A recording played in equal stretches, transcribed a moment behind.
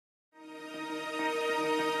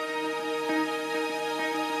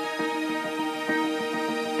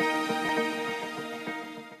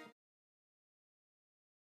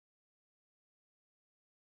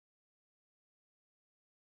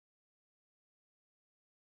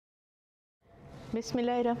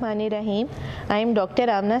Bismillahirrahmanirrahim. I am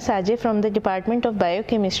Dr-Aamnah Sajid from the Department of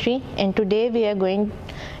Biochemistry, and today we are going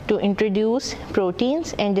to introduce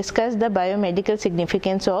proteins and discuss the biomedical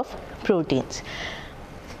significance of proteins.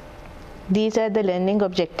 These are the learning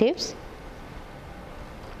objectives.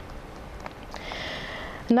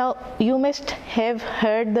 Now, you must have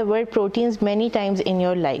heard the word proteins many times in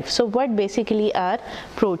your life. So what basically are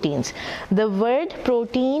proteins? The word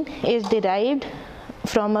protein is derived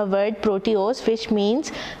from a word proteos, which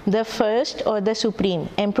means the first or the supreme,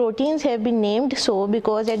 and proteins have been named so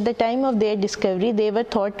because at the time of their discovery they were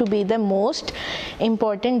thought to be the most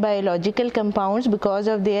important biological compounds because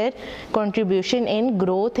of their contribution in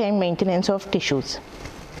growth and maintenance of tissues.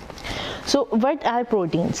 So what are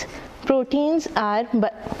proteins? Proteins are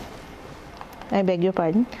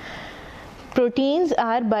Proteins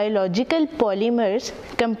are biological polymers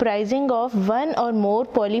comprising of one or more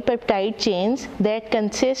polypeptide chains that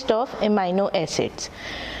consist of amino acids.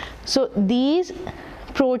 So these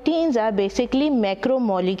proteins are basically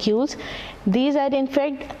macromolecules. These are in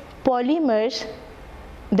fact polymers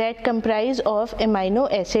that comprise of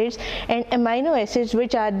amino acids, and amino acids,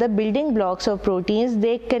 which are the building blocks of proteins,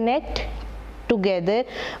 they connect together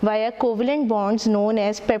via covalent bonds known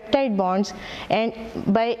as peptide bonds, and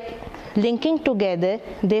by linking together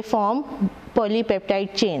they form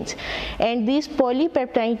polypeptide chains, and these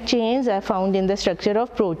polypeptide chains are found in the structure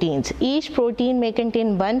of proteins. Each protein may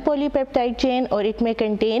contain one polypeptide chain or it may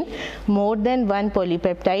contain more than one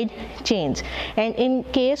polypeptide chains, and in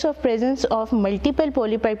case of presence of multiple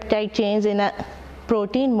polypeptide chains in a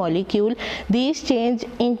protein molecule, these chains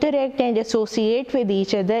interact and associate with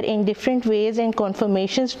each other in different ways and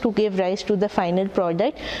conformations to give rise to the final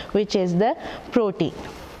product, which is the protein.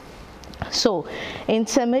 So, in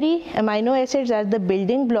summary, amino acids are the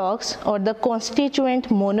building blocks or the constituent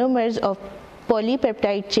monomers of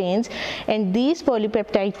polypeptide chains, and these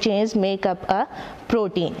polypeptide chains make up a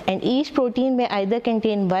protein, and each protein may either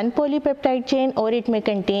contain one polypeptide chain or it may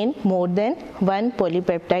contain more than one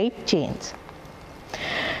polypeptide chains.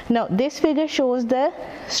 Now, this figure shows the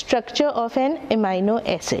structure of an amino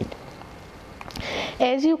acid.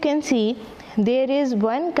 As you can see, there is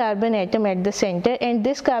one carbon atom at the center, and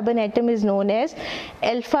this carbon atom is known as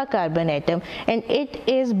alpha carbon atom, and it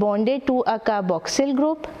is bonded to a carboxyl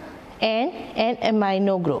group and an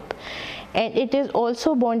amino group, and it is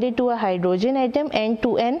also bonded to a hydrogen atom and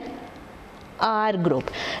to an R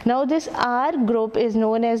group. Now this R group is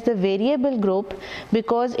known as the variable group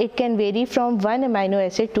because it can vary from one amino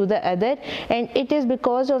acid to the other, and it is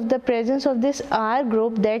because of the presence of this R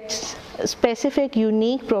group that specific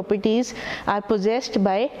unique properties are possessed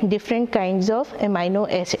by different kinds of amino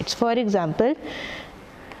acids. For example,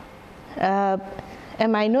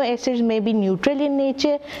 amino acids may be neutral in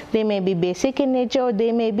nature, they may be basic in nature, or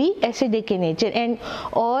they may be acidic in nature, and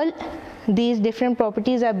all these different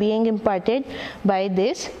properties are being imparted by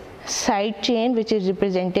this side chain, which is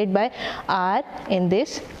represented by R in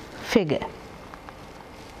this figure.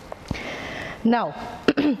 Now,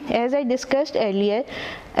 as I discussed earlier,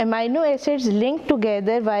 amino acids link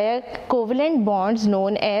together via covalent bonds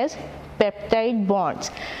known as peptide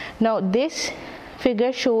bonds. Now, this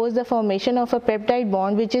figure shows the formation of a peptide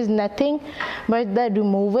bond, which is nothing but the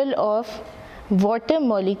removal of water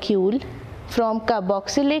molecule from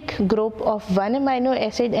carboxylic group of one amino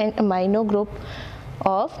acid and amino group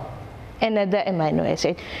of another amino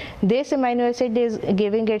acid. This amino acid is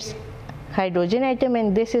giving its hydrogen atom,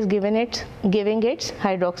 and this is giving its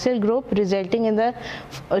hydroxyl group, resulting in the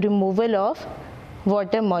removal of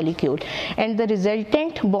water molecule, and the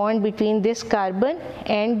resultant bond between this carbon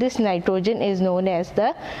and this nitrogen is known as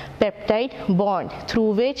the peptide bond,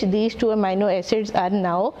 through which these two amino acids are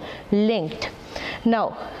now linked.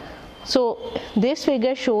 Now, so this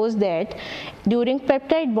figure shows that during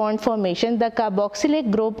peptide bond formation, the carboxylic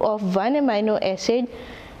group of one amino acid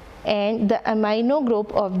and the amino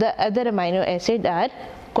group of the other amino acid are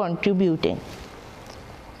contributing.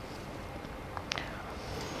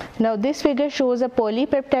 Now this figure shows a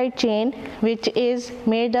polypeptide chain which is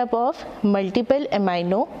made up of multiple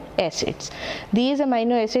amino acids. These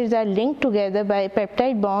amino acids are linked together by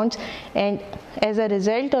peptide bonds, and as a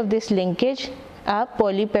result of this linkage, a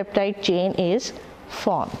polypeptide chain is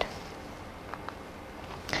formed.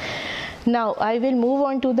 Now I will move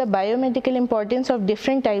on to the biomedical importance of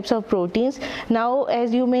different types of proteins. Now,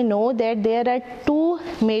 as you may know that there are two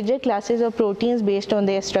major classes of proteins based on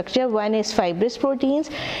their structure. One is fibrous proteins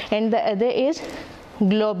and the other is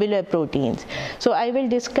globular proteins. So I will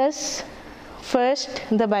discuss first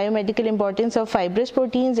the biomedical importance of fibrous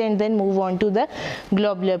proteins and then move on to the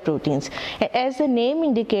globular proteins. As the name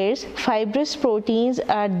indicates, fibrous proteins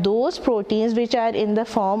are those proteins which are in the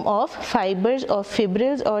form of fibers or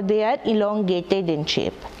fibrils, or they are elongated in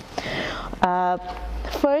shape.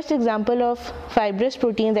 First example of fibrous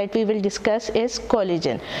protein that we will discuss is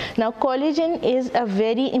collagen. Now collagen is a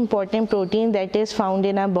very important protein that is found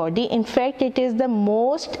in our body. In fact, it is the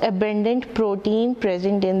most abundant protein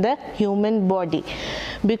present in the human body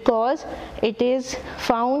because it is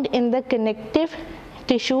found in the connective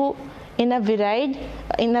tissue in a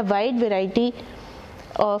wide variety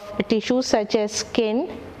of tissues such as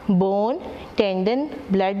skin, bone, tendon,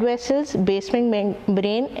 blood vessels, basement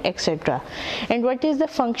membrane, etc. And what is the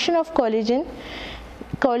function of collagen?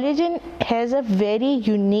 Collagen has a very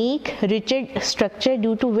unique rigid structure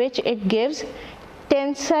due to which it gives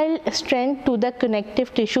tensile strength to the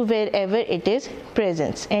connective tissue wherever it is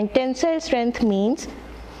present. And tensile strength means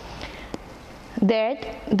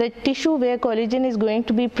that the tissue where collagen is going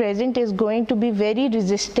to be present is going to be very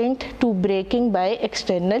resistant to breaking by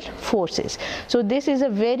external forces. So this is a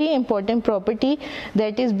very important property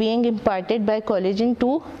that is being imparted by collagen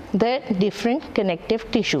to the different connective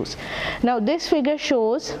tissues. Now this figure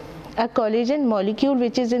shows a collagen molecule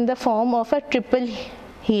which is in the form of a triple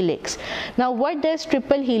helix. Now what does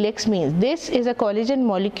triple helix mean? This is a collagen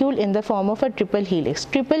molecule in the form of a triple helix.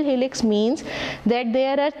 Triple helix means that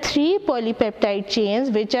there are 3 polypeptide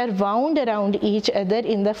chains which are wound around each other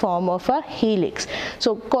in the form of a helix.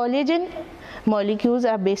 So collagen molecules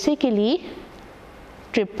are basically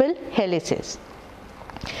triple helices.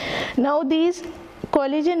 Now these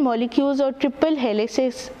collagen molecules or triple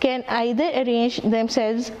helices can either arrange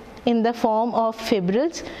themselves in the form of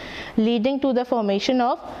fibrils, leading to the formation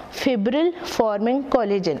of fibril forming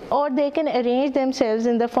collagen, or they can arrange themselves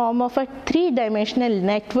in the form of a 3-dimensional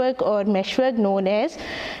network or meshwork known as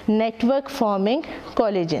network forming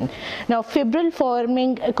collagen. Now fibril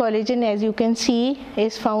forming collagen, as you can see,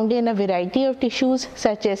 is found in a variety of tissues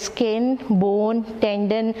such as skin, bone,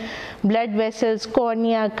 tendon, blood vessels,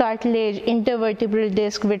 cornea, cartilage, intervertebral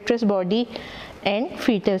disc, vitreous body and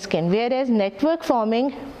fetal skin, whereas network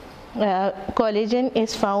forming collagen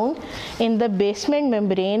is found in the basement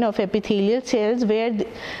membrane of epithelial cells, where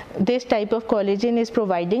this type of collagen is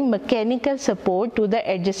providing mechanical support to the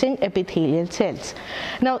adjacent epithelial cells.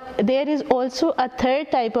 Now there is also a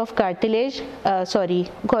third type of collagen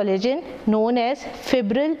known as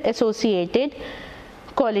fibril associated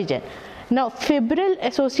collagen. Now fibril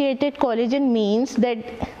associated collagen means that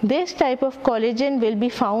this type of collagen will be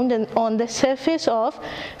found on the surface of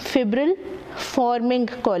fibril forming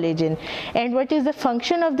collagen. And what is the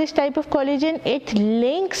function of this type of collagen? It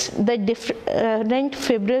links the different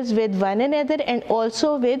fibrils with one another and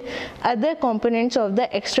also with other components of the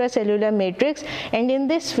extracellular matrix, and in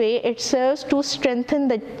this way it serves to strengthen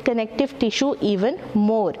the connective tissue even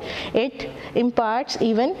more. It imparts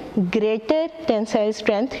even greater tensile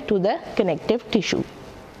strength to the connective tissue.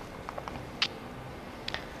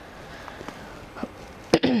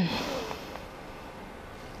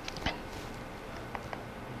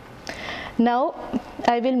 Now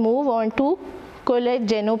I will move on to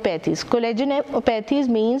collagenopathies. Collagenopathies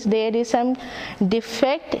means there is some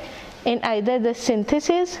defect in either the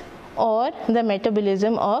synthesis or the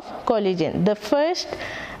metabolism of collagen. The first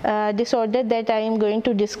disorder that I am going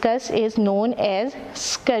to discuss is known as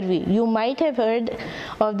scurvy. You might have heard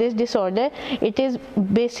of this disorder. It is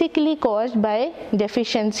basically caused by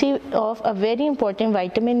deficiency of a very important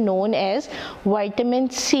vitamin known as vitamin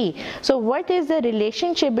C. So what is the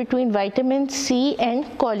relationship between vitamin C and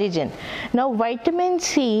collagen? Now vitamin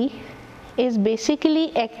C is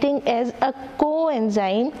basically acting as a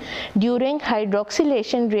coenzyme during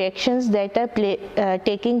hydroxylation reactions that are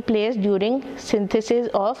taking place during synthesis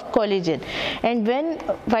of collagen. And when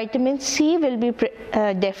vitamin C will be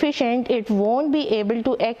deficient, it won't be able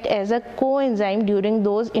to act as a coenzyme during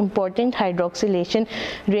those important hydroxylation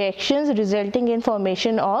reactions, resulting in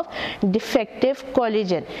formation of defective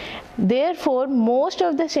collagen. Therefore, most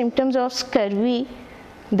of the symptoms of scurvy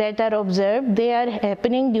that are observed, they are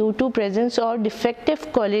happening due to presence of defective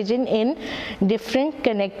collagen in different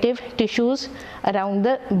connective tissues around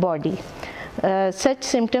the body. Such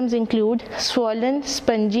symptoms include swollen,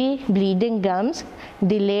 spongy, bleeding gums,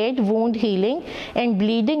 delayed wound healing, and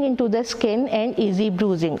bleeding into the skin and easy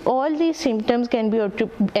bruising. All these symptoms can be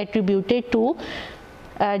attributed to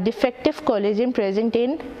defective collagen present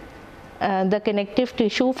in the connective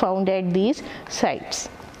tissue found at these sites.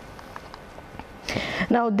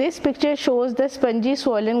 Now this picture shows the spongy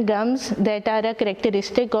swollen gums that are a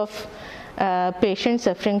characteristic of patients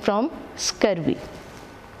suffering from scurvy.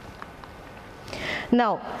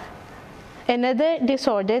 Now, another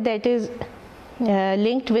disorder that is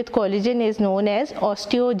linked with collagen is known as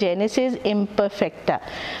osteogenesis imperfecta.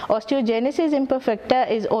 Osteogenesis imperfecta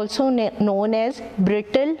is also known as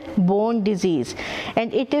brittle bone disease,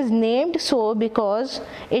 and it is named so because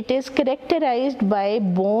it is characterized by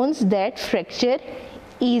bones that fracture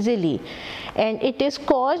easily, and it is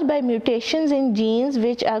caused by mutations in genes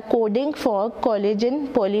which are coding for collagen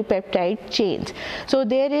polypeptide chains. So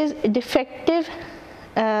there is defective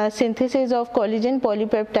synthesis of collagen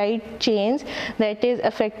polypeptide chains that is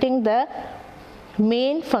affecting the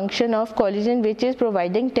main function of collagen, which is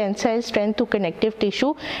providing tensile strength to connective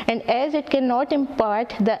tissue, and as it cannot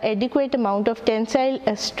impart the adequate amount of tensile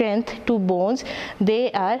strength to bones,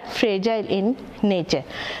 they are fragile in nature.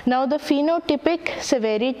 Now, the phenotypic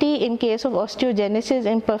severity in case of osteogenesis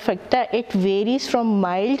imperfecta, it varies from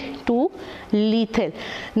mild to lethal.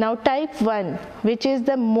 Now, type 1, which is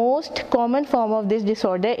the most common form of this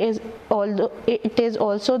disorder, is although it is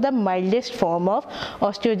also the mildest form of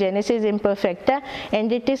osteogenesis imperfecta,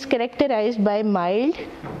 and it is characterized by mild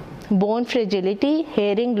bone fragility,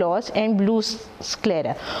 hearing loss, and blue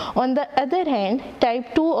sclera. On the other hand,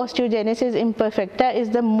 type 2 osteogenesis imperfecta is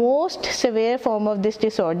the most severe form of this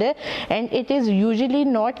disorder, and it is usually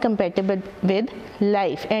not compatible with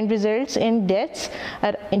life and results in deaths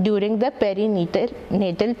during the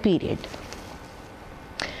perinatal period.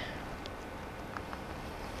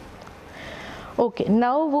 Okay,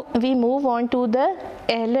 now we move on to the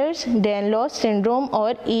Ehlers-Danlos syndrome,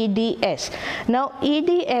 or EDS. Now,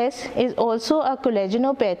 EDS is also a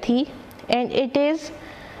collagenopathy, and it is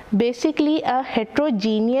basically a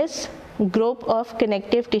heterogeneous group of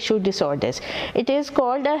connective tissue disorders. It is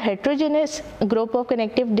called a heterogeneous group of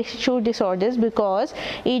connective tissue disorders because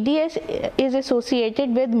EDS is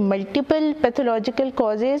associated with multiple pathological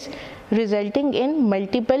causes resulting in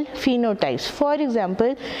multiple phenotypes. For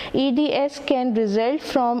example, EDS can result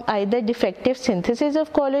from either defective synthesis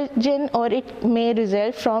of collagen, or it may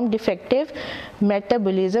result from defective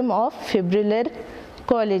metabolism of fibrillar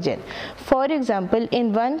collagen. For example,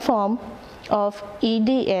 in one form of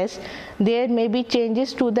EDS, there may be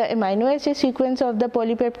changes to the amino acid sequence of the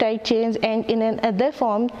polypeptide chains, and in another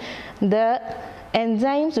form, the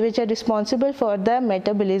enzymes which are responsible for the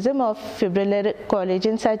metabolism of fibrillar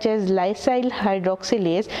collagen, such as lysyl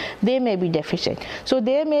hydroxylase, they may be deficient. So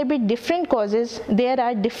there may be different causes, there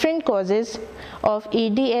are different causes of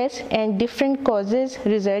EDS, and different causes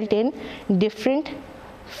result in different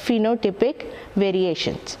phenotypic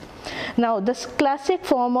variations. Now, the classic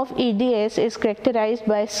form of EDS is characterized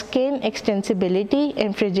by skin extensibility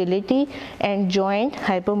and fragility and joint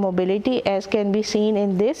hypermobility, as can be seen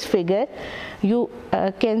in this figure. You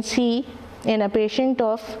can see in a patient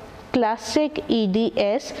of classic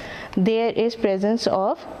EDS, there is presence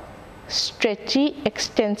of stretchy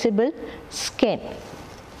extensible skin.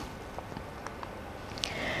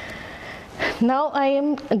 Now I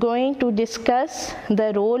am going to discuss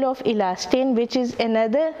the role of elastin, which is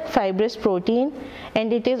another fibrous protein,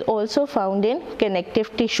 and it is also found in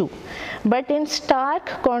connective tissue. But in stark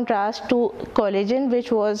contrast to collagen,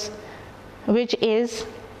 which is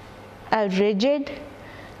a rigid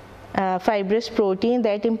fibrous protein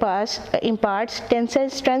that imparts tensile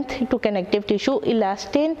strength to connective tissue,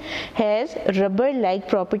 elastin has rubber-like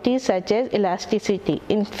properties such as elasticity.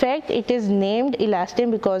 In fact, it is named elastin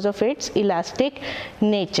because of its elastic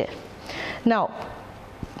nature. Now,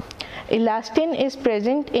 elastin is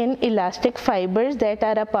present in elastic fibers that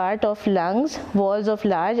are a part of lungs, walls of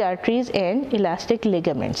large arteries, and elastic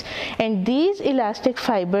ligaments. And these elastic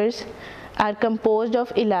fibers are composed of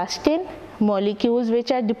elastin molecules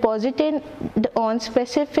which are deposited on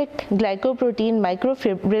specific glycoprotein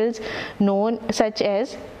microfibrils known such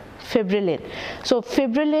as fibrillin. So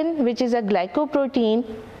fibrillin, which is a glycoprotein,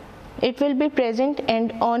 it will be present,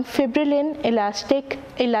 and on fibrillin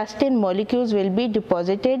elastin molecules will be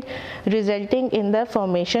deposited, resulting in the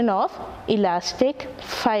formation of elastic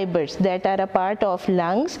fibers that are a part of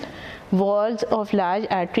lungs, walls of large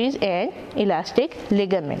arteries, and elastic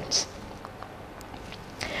ligaments.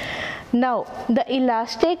 Now, the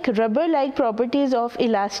elastic rubber-like properties of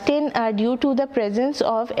elastin are due to the presence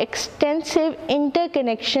of extensive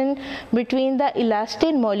interconnection between the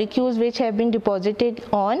elastin molecules which have been deposited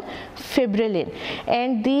on fibrillin,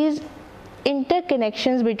 and these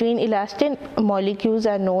interconnections between elastin molecules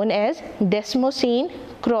are known as desmosine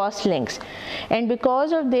crosslinks, and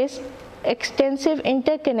because of this extensive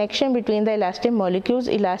interconnection between the elastin molecules,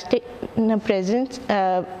 elastin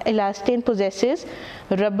possesses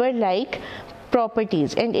rubber-like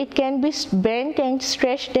properties, and it can be bent and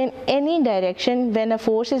stretched in any direction when a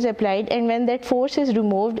force is applied, and when that force is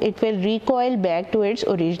removed it will recoil back to its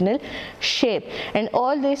original shape. And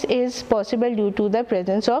all this is possible due to the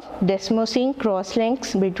presence of desmosine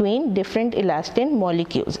cross-links between different elastin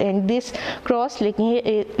molecules, and this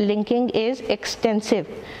cross-linking is extensive.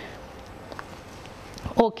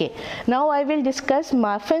 Okay, now I will discuss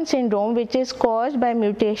Marfan syndrome, which is caused by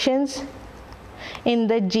mutations in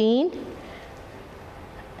the gene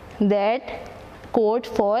that code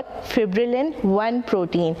for fibrillin 1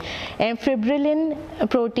 protein. And fibrillin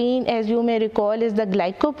protein, as you may recall, is the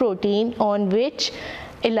glycoprotein on which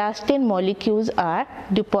elastin molecules are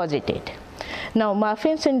deposited. Now,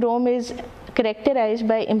 Marfan syndrome is characterized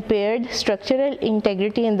by impaired structural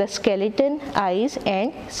integrity in the skeleton, eyes,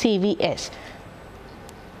 and CVS.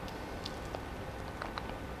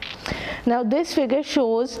 Now this figure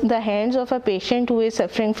shows the hands of a patient who is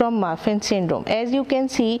suffering from Marfan syndrome. As you can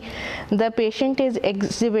see, the patient is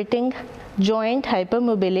exhibiting joint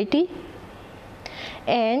hypermobility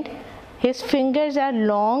and his fingers are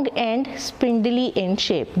long and spindly in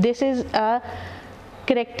shape. This is a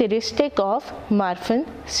characteristic of Marfan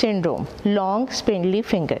syndrome, long spindly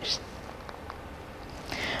fingers.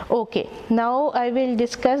 Okay, now I will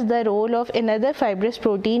discuss the role of another fibrous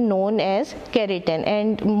protein known as keratin,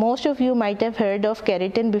 and most of you might have heard of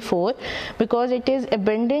keratin before because it is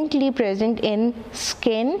abundantly present in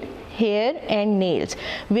skin, hair and nails,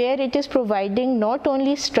 where it is providing not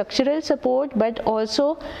only structural support but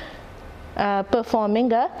also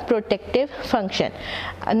performing a protective function.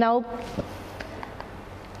 Now,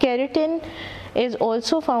 keratin is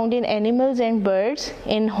also found in animals and birds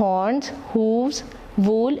in horns, hooves,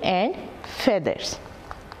 wool and feathers.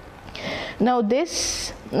 Now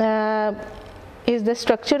this is the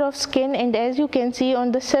structure of skin, and as you can see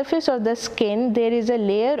on the surface of the skin there is a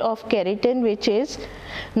layer of keratin which is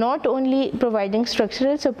not only providing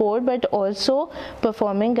structural support but also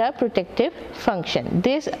performing a protective function.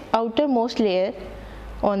 This outermost layer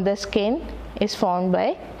on the skin is formed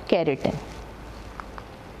by keratin.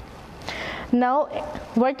 Now,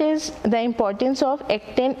 what is the importance of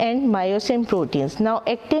actin and myosin proteins? Now,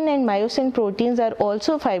 actin and myosin proteins are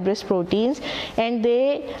also fibrous proteins, and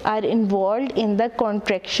they are involved in the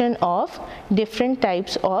contraction of different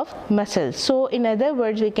types of muscles. So, in other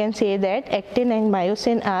words, we can say that actin and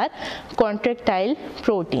myosin are contractile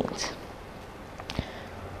proteins.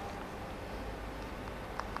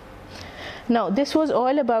 Now, this was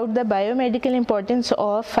all about the biomedical importance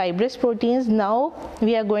of fibrous proteins. Now,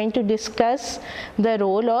 we are going to discuss the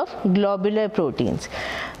role of globular proteins.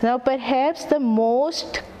 Now, perhaps the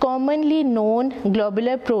most commonly known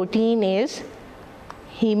globular protein is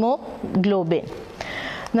hemoglobin.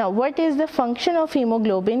 Now, what is the function of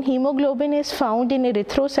hemoglobin? Hemoglobin is found in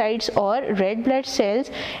erythrocytes or red blood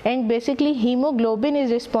cells, and basically hemoglobin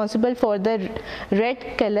is responsible for the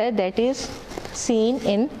red color that is seen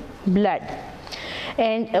in blood.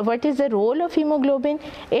 And what is the role of hemoglobin?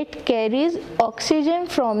 It carries oxygen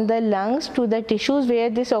from the lungs to the tissues,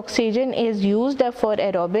 where this oxygen is used for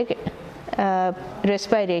aerobic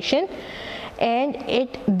respiration, and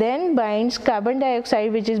it then binds carbon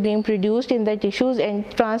dioxide which is being produced in the tissues and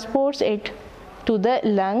transports it to the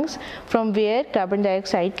lungs, from where carbon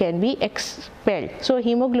dioxide can be expelled. So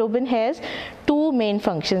hemoglobin has two main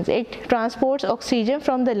functions. It transports oxygen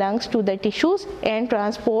from the lungs to the tissues and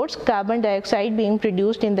transports carbon dioxide being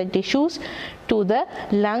produced in the tissues to the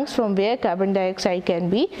lungs, from where carbon dioxide can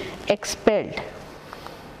be expelled.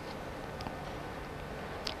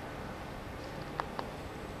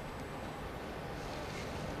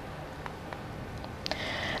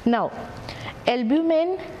 Now,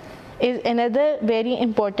 albumin is another very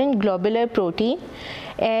important globular protein,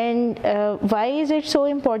 and why is it so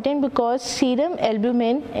important? Because serum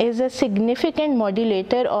albumin is a significant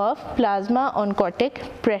modulator of plasma oncotic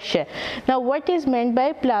pressure. Now, what is meant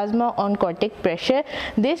by plasma oncotic pressure?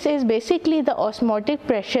 This is basically the osmotic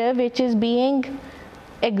pressure which is being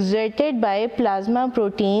exerted by plasma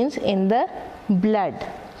proteins in the blood.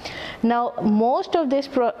 Now, most of this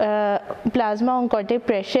plasma oncotic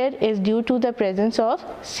pressure is due to the presence of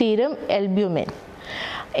serum albumin.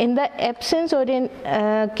 In the absence or in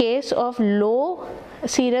case of low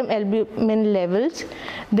serum albumin levels,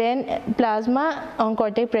 then plasma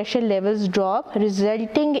oncotic pressure levels drop,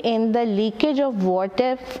 resulting in the leakage of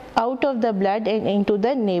water out of the blood and into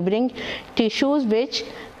the neighboring tissues, which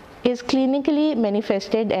is clinically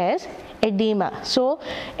manifested as edema. So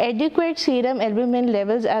adequate serum albumin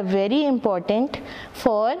levels are very important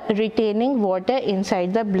for retaining water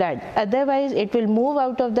inside the blood. Otherwise it will move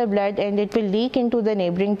out of the blood and it will leak into the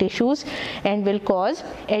neighboring tissues and will cause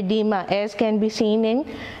edema, as can be seen in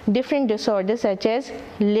different disorders such as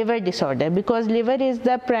liver disorder, because liver is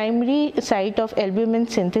the primary site of albumin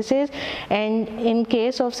synthesis, and in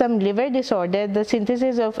case of some liver disorder the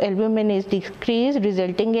synthesis of albumin is decreased,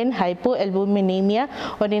 resulting in hypoalbuminemia,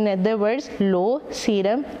 or in other words low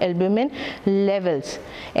serum albumin levels,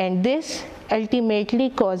 and this ultimately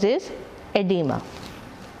causes edema.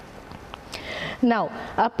 Now,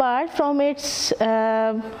 apart from its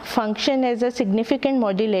function as a significant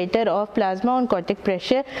modulator of plasma oncotic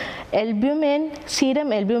pressure,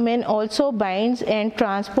 serum albumin also binds and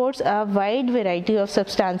transports a wide variety of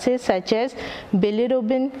substances such as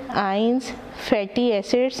bilirubin, ions, fatty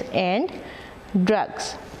acids and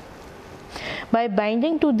drugs. By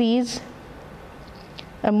binding to these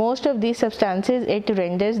most of these substances, it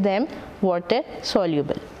renders them water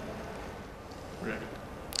soluble.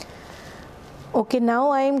 Okay, now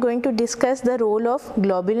I am going to discuss the role of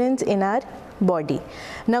globulins in our body.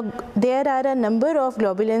 Now there are a number of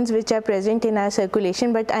globulins which are present in our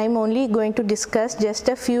circulation, but I am only going to discuss just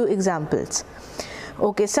a few examples.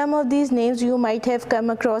 Okay, some of these names you might have come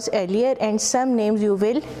across earlier and some names you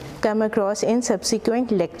will come across in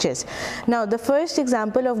subsequent lectures. Now the first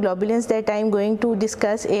example of globulins that I am going to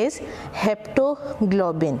discuss is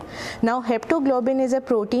heptoglobin. Now heptoglobin is a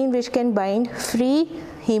protein which can bind free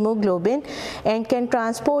hemoglobin and can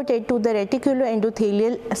transport it to the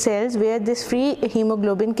reticuloendothelial cells, where this free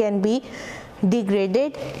hemoglobin can be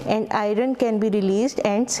degraded and iron can be released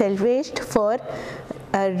and salvaged for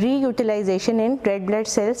reutilization in red blood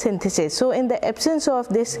cell synthesis. So in the absence of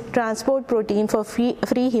this transport protein for free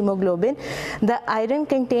hemoglobin, the iron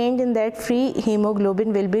contained in that free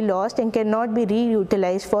hemoglobin will be lost and cannot be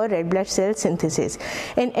reutilized for red blood cell synthesis.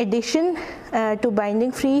 In addition to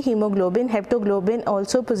binding free hemoglobin, heptoglobin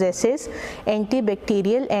also possesses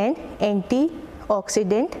antibacterial and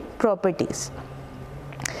antioxidant properties.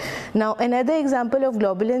 Now another example of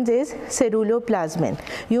globulins is ceruloplasmin.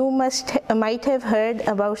 You might have heard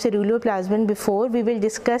about ceruloplasmin before. We will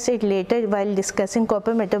discuss it later while discussing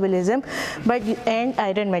copper metabolism and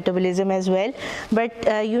iron metabolism as well.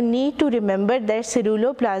 But you need to remember that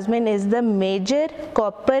ceruloplasmin is the major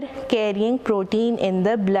copper carrying protein in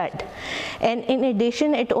the blood, and in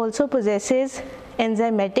addition it also possesses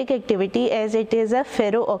enzymatic activity, as it is a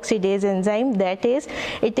ferrooxidase enzyme, that is,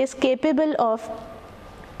 it is capable of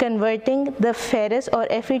converting the ferrous or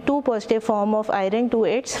Fe2 positive form of iron to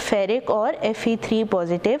its ferric or Fe3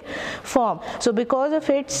 positive form. So because of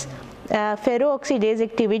its ferrooxidase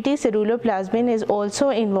activity, ceruloplasmin is also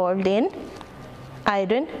involved in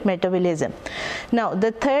iron metabolism. Now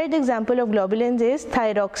the third example of globulins is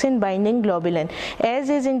thyroxine binding globulin. As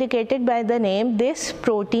is indicated by the name, this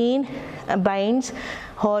protein binds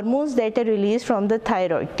hormones that are released from the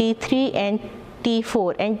thyroid, T3 and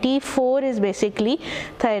T4, and T4 is basically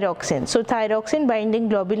thyroxine. So thyroxine binding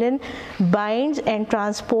globulin binds and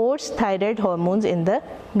transports thyroid hormones in the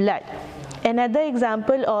blood. Another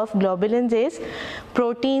example of globulins is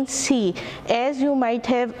protein C. As you might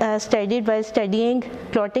have studied while studying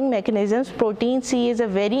clotting mechanisms, protein C is a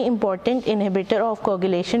very important inhibitor of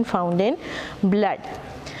coagulation found in blood.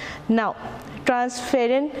 Now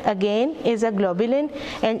transferrin again is a globulin,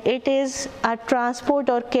 and it is a transport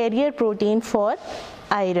or carrier protein for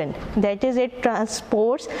iron, that is, it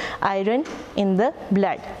transports iron in the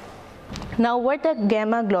blood. Now what are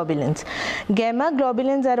gamma globulins? Gamma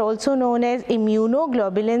globulins are also known as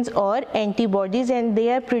immunoglobulins or antibodies, and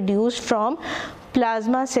they are produced from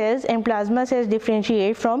plasma cells, and plasma cells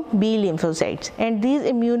differentiate from B lymphocytes, and these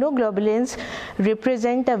immunoglobulins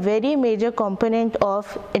represent a very major component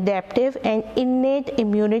of adaptive and innate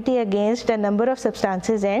immunity against a number of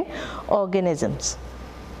substances and organisms.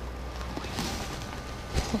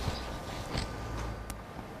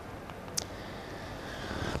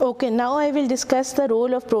 Okay, now I will discuss the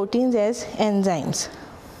role of proteins as enzymes.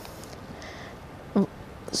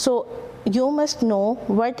 So you must know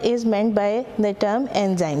what is meant by the term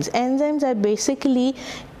enzymes. Enzymes are basically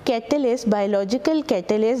catalysts, biological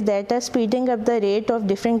catalysts that are speeding up the rate of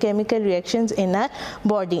different chemical reactions in our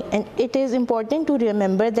body. And it is important to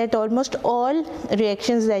remember that almost all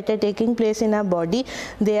reactions that are taking place in our body,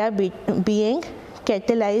 they are being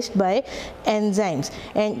catalyzed by enzymes,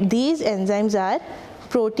 and these enzymes are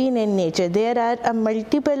protein in nature. There are a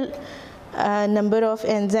multiple number of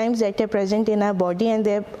enzymes that are present in our body, and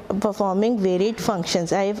they are performing varied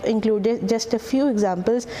functions. I have included just a few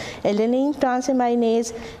examples. Alanine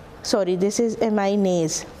transaminase, this is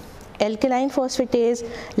aminase. alkaline phosphatase,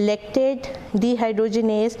 lactate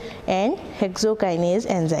dehydrogenase, and hexokinase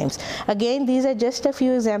enzymes. Again, these are just a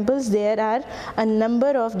few examples. There are a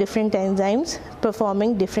number of different enzymes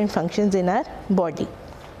performing different functions in our body.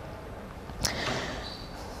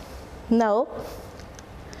 Now,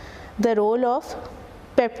 the role of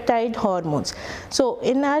peptide hormones. So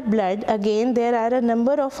in our blood, again, there are a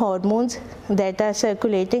number of hormones that are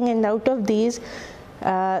circulating, and out of these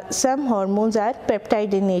some hormones are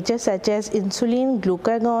peptide in nature, such as insulin,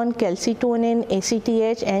 glucagon, calcitonin,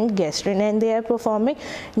 ACTH, and gastrin, and they are performing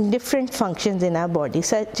different functions in our body,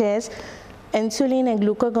 such as insulin and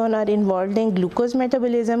glucagon are involved in glucose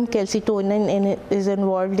metabolism, calcitonin is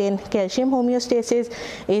involved in calcium homeostasis,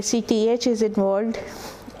 ACTH is involved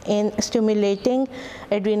in stimulating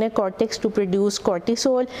adrenal cortex to produce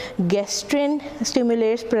cortisol, gastrin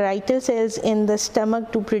stimulates parietal cells in the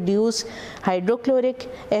stomach to produce hydrochloric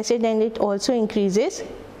acid, and it also increases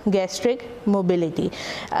gastric mobility.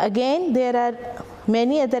 Again, there are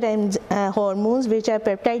many other hormones which are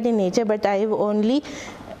peptide in nature, but I have only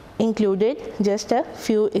included just a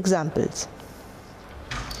few examples.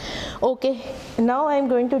 Okay, now I am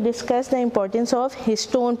going to discuss the importance of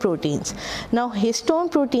histone proteins. Now, histone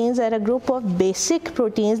proteins are a group of basic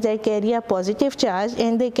proteins that carry a positive charge,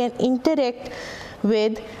 and they can interact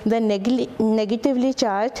with the negatively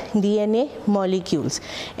charged DNA molecules.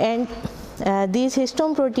 And these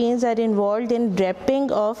histone proteins are involved in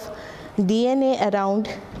wrapping of DNA around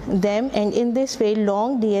them, and in this way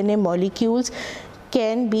long DNA molecules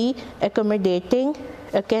can be accommodated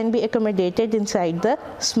inside the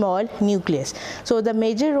small nucleus. So the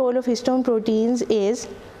major role of histone proteins is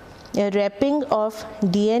wrapping of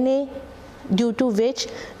DNA, due to which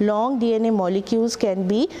long DNA molecules can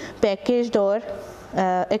be packaged or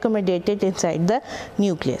accommodated inside the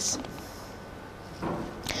nucleus.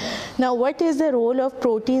 Now, what is the role of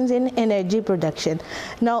proteins in energy production?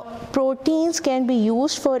 Now, proteins can be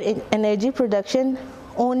used for energy production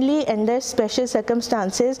only under special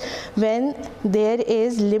circumstances, when there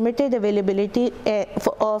is limited availability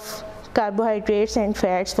of carbohydrates and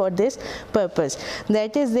fats for this purpose.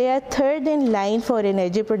 That is, they are third in line for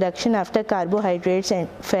energy production after carbohydrates and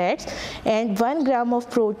fats, and 1 gram of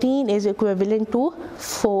protein is equivalent to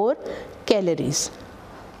 4 calories.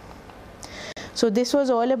 So this was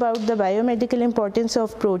all about the biomedical importance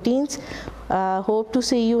of proteins. Hope to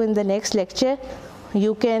see you in the next lecture.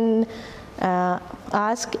 You can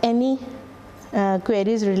ask any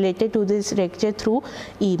queries related to this lecture through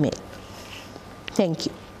email. Thank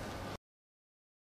you.